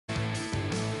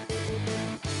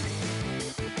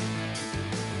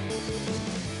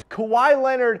Kawhi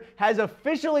Leonard has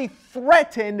officially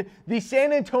threatened the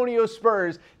San Antonio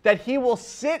Spurs that he will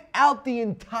sit out the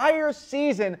entire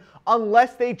season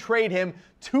unless they trade him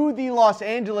to the Los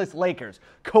Angeles Lakers.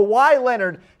 Kawhi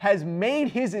Leonard has made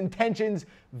his intentions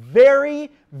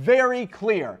very, very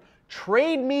clear.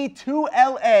 Trade me to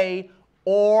LA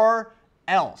or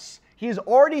else. He's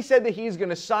already said that he's going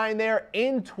to sign there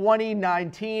in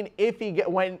 2019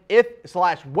 when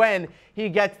he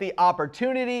gets the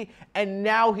opportunity, and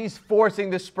now he's forcing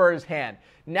the Spurs' hand.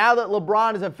 Now that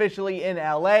LeBron is officially in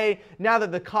LA, now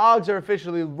that the cogs are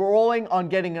officially rolling on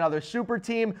getting another super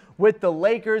team with the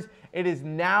Lakers, it is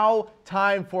now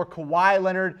time for Kawhi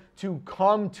Leonard to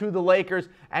come to the Lakers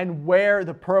and wear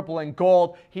the purple and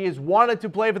gold. He has wanted to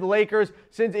play for the Lakers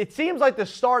since it seems like the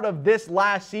start of this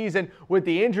last season with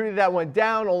the injury that went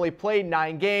down, only played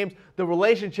 9 games. The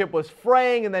relationship was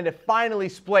fraying, and then it finally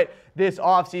split this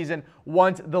offseason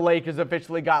once the Lakers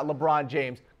officially got LeBron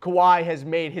James. Kawhi has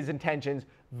made his intentions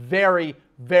very,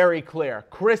 very clear,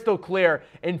 crystal clear,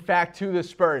 in fact, to the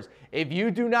Spurs. If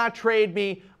you do not trade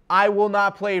me, I will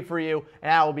not play for you,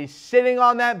 and I will be sitting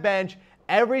on that bench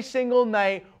every single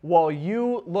night while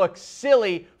you look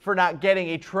silly for not getting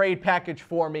a trade package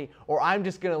for me, or I'm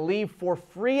just going to leave for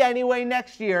free anyway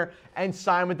next year and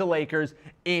sign with the Lakers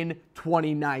in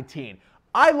 2019.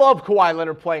 I love Kawhi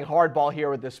Leonard playing hardball here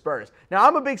with the Spurs. Now,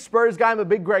 I'm a big Spurs guy. I'm a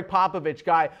big Greg Popovich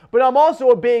guy. But I'm also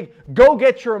a big go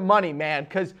get your money, man.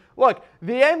 Because, look,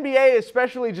 the NBA,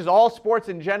 especially just all sports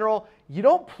in general, you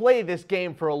don't play this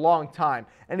game for a long time.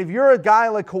 And if you're a guy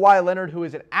like Kawhi Leonard, who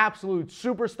is an absolute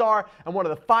superstar and one of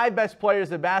the 5 best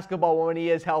players in basketball when he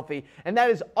is healthy, and that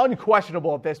is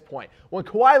unquestionable at this point. When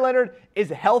Kawhi Leonard is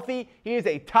healthy, he is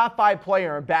a top 5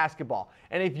 player in basketball.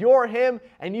 And if you're him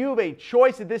and you have a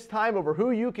choice at this time over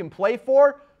who you can play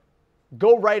for,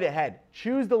 go right ahead.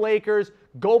 Choose the Lakers.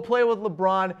 Go play with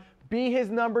LeBron. Be his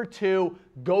number 2.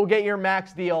 Go get your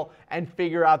max deal and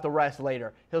figure out the rest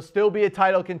later. He'll still be a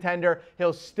title contender.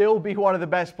 He'll still be one of the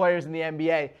best players in the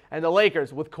NBA. And the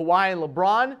Lakers, with Kawhi and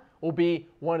LeBron, will be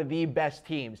one of the best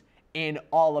teams in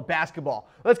all of basketball.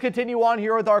 Let's continue on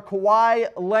here with our Kawhi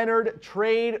Leonard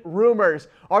trade rumors.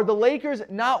 Are the Lakers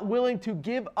not willing to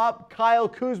give up Kyle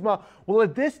Kuzma? Well,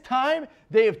 at this time,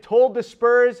 they have told the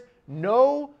Spurs,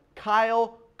 no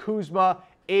Kyle Kuzma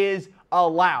is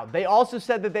allowed. They also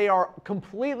said that they are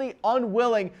completely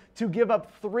unwilling to give up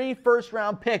 3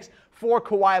 first-round picks for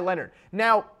Kawhi Leonard.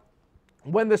 Now,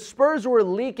 when the Spurs were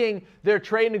leaking their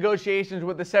trade negotiations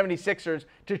with the 76ers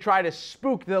to try to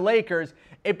spook the Lakers,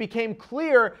 it became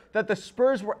clear that the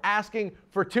Spurs were asking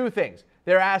for 2 things.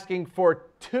 They're asking for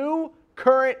 2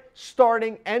 current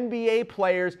starting NBA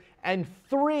players and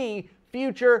 3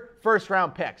 future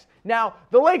first-round picks. Now,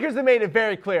 the Lakers have made it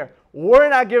very clear, we're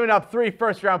not giving up 3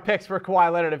 first-round picks for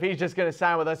Kawhi Leonard if he's just going to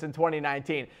sign with us in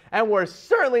 2019. And we're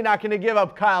certainly not going to give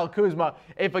up Kyle Kuzma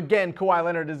if, again, Kawhi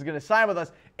Leonard is going to sign with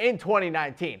us in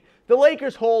 2019. The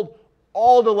Lakers hold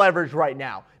all the leverage right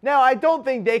now. Now, I don't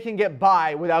think they can get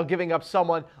by without giving up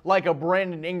someone like a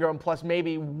Brandon Ingram plus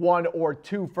maybe 1 or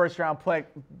 2 first-round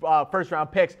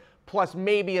picks plus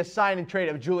maybe a sign and trade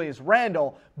of Julius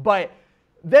Randle. But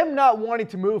them not wanting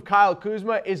to move Kyle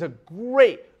Kuzma is a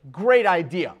great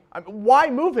idea. I mean, why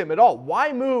move him at all?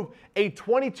 Why move a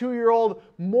 22-year-old,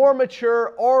 more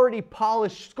mature, already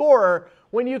polished scorer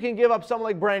when you can give up someone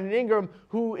like Brandon Ingram,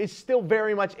 who is still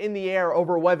very much in the air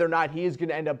over whether or not he is going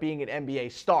to end up being an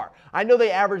NBA star? I know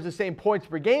they averaged the same points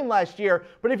per game last year,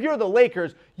 but if you're the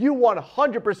Lakers, you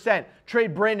 100%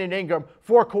 trade Brandon Ingram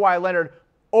for Kawhi Leonard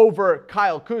over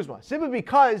Kyle Kuzma, simply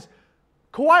because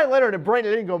Kawhi Leonard and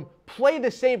Brandon Ingram play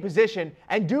the same position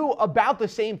and do about the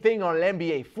same thing on an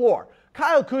NBA floor.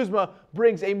 Kyle Kuzma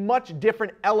brings a much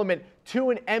different element to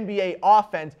an NBA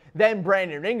offense than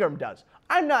Brandon Ingram does.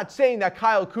 I'm not saying that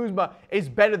Kyle Kuzma is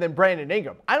better than Brandon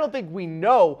Ingram. I don't think we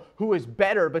know who is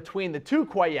better between the two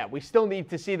quite yet. We still need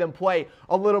to see them play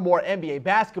a little more NBA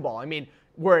basketball. I mean,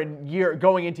 we're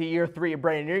going into year 3 of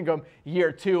Brandon Ingram,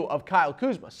 year 2 of Kyle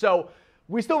Kuzma. So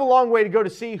we still have a long way to go to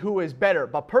see who is better.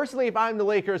 But personally, if I'm the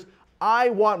Lakers, I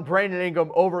want Brandon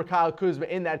Ingram over Kyle Kuzma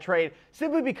in that trade,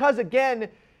 simply because, again,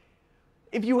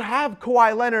 if you have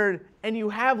Kawhi Leonard and you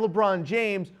have LeBron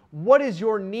James, what is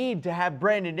your need to have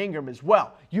Brandon Ingram as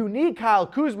well? You need Kyle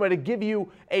Kuzma to give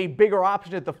you a bigger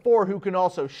option at the 4 who can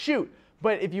also shoot.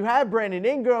 But if you have Brandon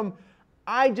Ingram,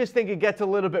 I just think it gets a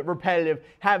little bit repetitive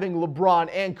having LeBron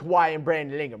and Kawhi and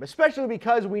Brandon Ingram, especially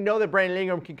because we know that Brandon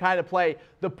Ingram can kind of play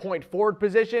the point forward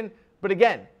position. But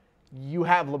again, you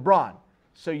have LeBron,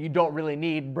 so you don't really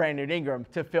need Brandon Ingram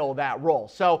to fill that role.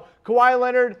 So Kawhi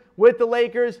Leonard with the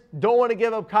Lakers, don't want to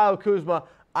give up Kyle Kuzma.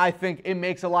 I think it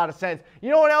makes a lot of sense. You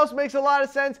know what else makes a lot of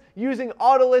sense? Using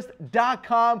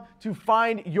Autolist.com to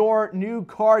find your new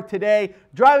car today.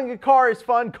 Driving a car is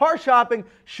fun. Car shopping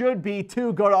should be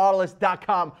too. Go to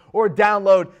Autolist.com or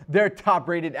download their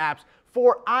top-rated apps.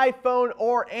 For iPhone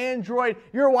or Android,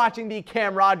 you're watching the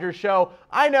Cam Rogers Show.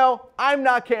 I know, I'm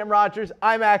not Cam Rogers.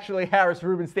 I'm actually Harris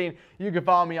Rubenstein. You can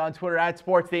follow me on Twitter at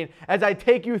SportsDean as I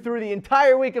take you through the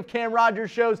entire week of Cam Rogers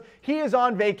shows. He is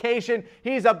on vacation.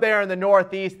 He's up there in the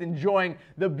Northeast enjoying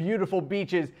the beautiful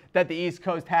beaches that the East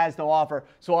Coast has to offer.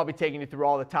 So I'll be taking you through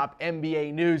all the top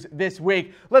NBA news this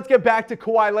week. Let's get back to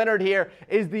Kawhi Leonard here.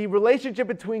 Is the relationship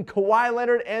between Kawhi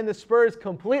Leonard and the Spurs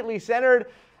completely centered?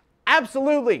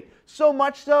 Absolutely. So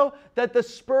much so that the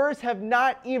Spurs have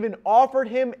not even offered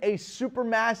him a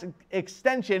supermax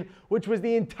extension, which was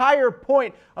the entire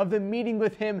point of the meeting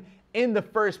with him in the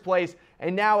first place.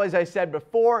 And now, as I said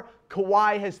before,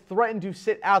 Kawhi has threatened to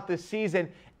sit out this season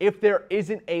if there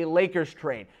isn't a Lakers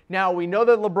trade. Now, we know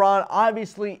that LeBron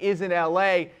obviously is in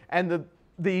LA, and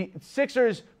the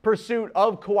Sixers' pursuit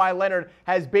of Kawhi Leonard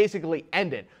has basically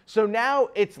ended. So now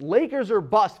it's Lakers or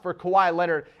bust for Kawhi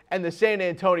Leonard and the San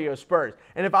Antonio Spurs.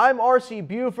 And if I'm R.C.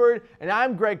 Buford and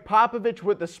I'm Greg Popovich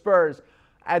with the Spurs,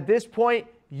 at this point,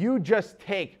 you just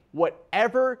take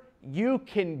whatever you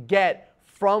can get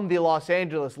from the Los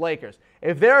Angeles Lakers.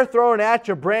 If they're throwing at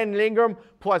you Brandon Ingram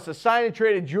plus a sign and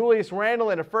trade of Julius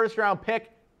Randle and a first-round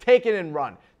pick, take it and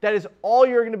run. That is all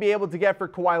you're going to be able to get for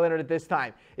Kawhi Leonard at this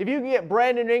time. If you can get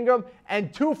Brandon Ingram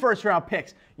and 2 first-round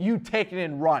picks, you take it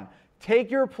and run. Take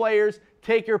your players,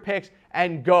 take your picks,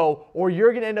 and go, or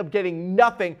you're going to end up getting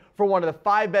nothing for one of the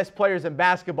 5 best players in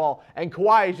basketball, and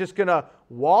Kawhi is just going to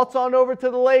waltz on over to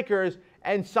the Lakers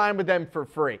and sign with them for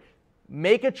free.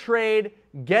 Make a trade,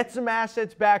 get some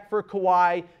assets back for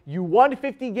Kawhi. You won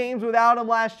 50 games without him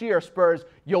last year, Spurs.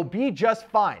 You'll be just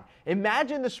fine.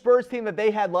 Imagine the Spurs team that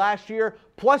they had last year,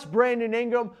 plus Brandon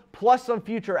Ingram, plus some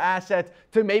future assets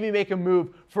to maybe make a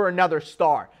move for another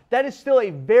star. That is still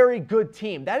a very good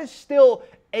team. That is still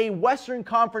a Western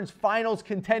Conference Finals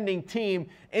contending team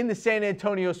in the San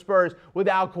Antonio Spurs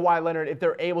without Kawhi Leonard if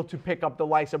they're able to pick up the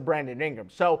likes of Brandon Ingram.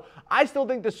 So I still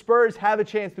think the Spurs have a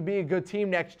chance to be a good team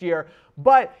next year.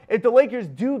 But if the Lakers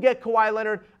do get Kawhi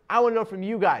Leonard, I want to know from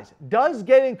you guys, does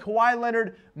getting Kawhi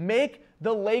Leonard make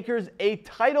the Lakers a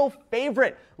title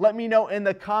favorite? Let me know in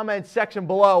the comments section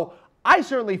below. I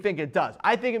certainly think it does.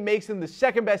 I think it makes them the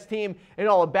second best team in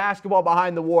all of basketball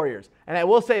behind the Warriors. And I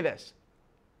will say this.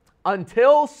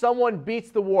 Until someone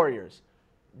beats the Warriors,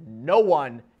 no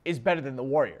one is better than the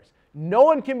Warriors. No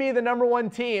one can be the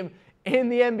 #1 team in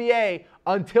the NBA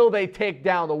until they take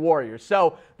down the Warriors.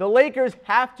 So the Lakers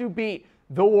have to beat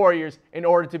the Warriors in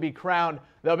order to be crowned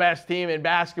the best team in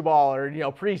basketball, or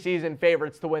preseason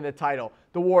favorites to win the title.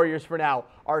 The Warriors for now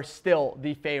are still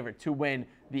the favorite to win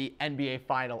the NBA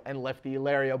final and lift the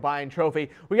Larry O'Brien trophy.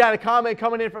 We got a comment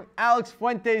coming in from Alex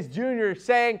Fuentes Jr.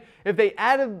 saying, if they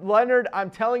added Leonard, I'm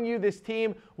telling you this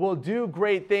team will do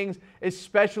great things,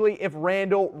 especially if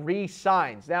Randle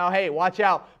re-signs. Now, hey, watch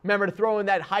out. Remember to throw in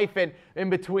that hyphen in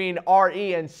between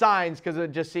RE and signs, because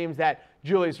it just seems that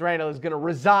Julius Randle is going to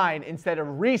resign instead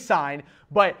of re-sign.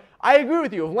 But I agree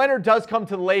with you. If Leonard does come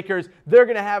to the Lakers, they're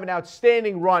going to have an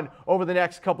outstanding run over the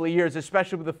next couple of years,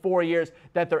 especially with the 4 years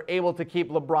that they're able to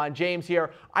keep LeBron James here.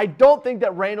 I don't think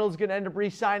that Randle is going to end up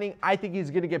re-signing. I think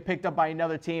he's going to get picked up by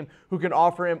another team who can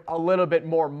offer him a little bit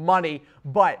more money.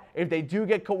 But if they do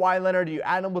get Kawhi Leonard, you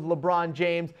add him with LeBron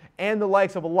James and the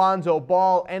likes of Alonzo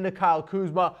Ball and the Kyle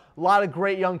Kuzma, a lot of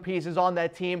great young pieces on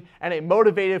that team and a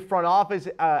motivated front office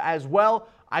as well.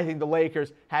 I think the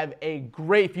Lakers have a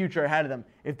great future ahead of them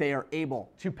if they are able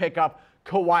to pick up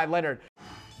Kawhi Leonard.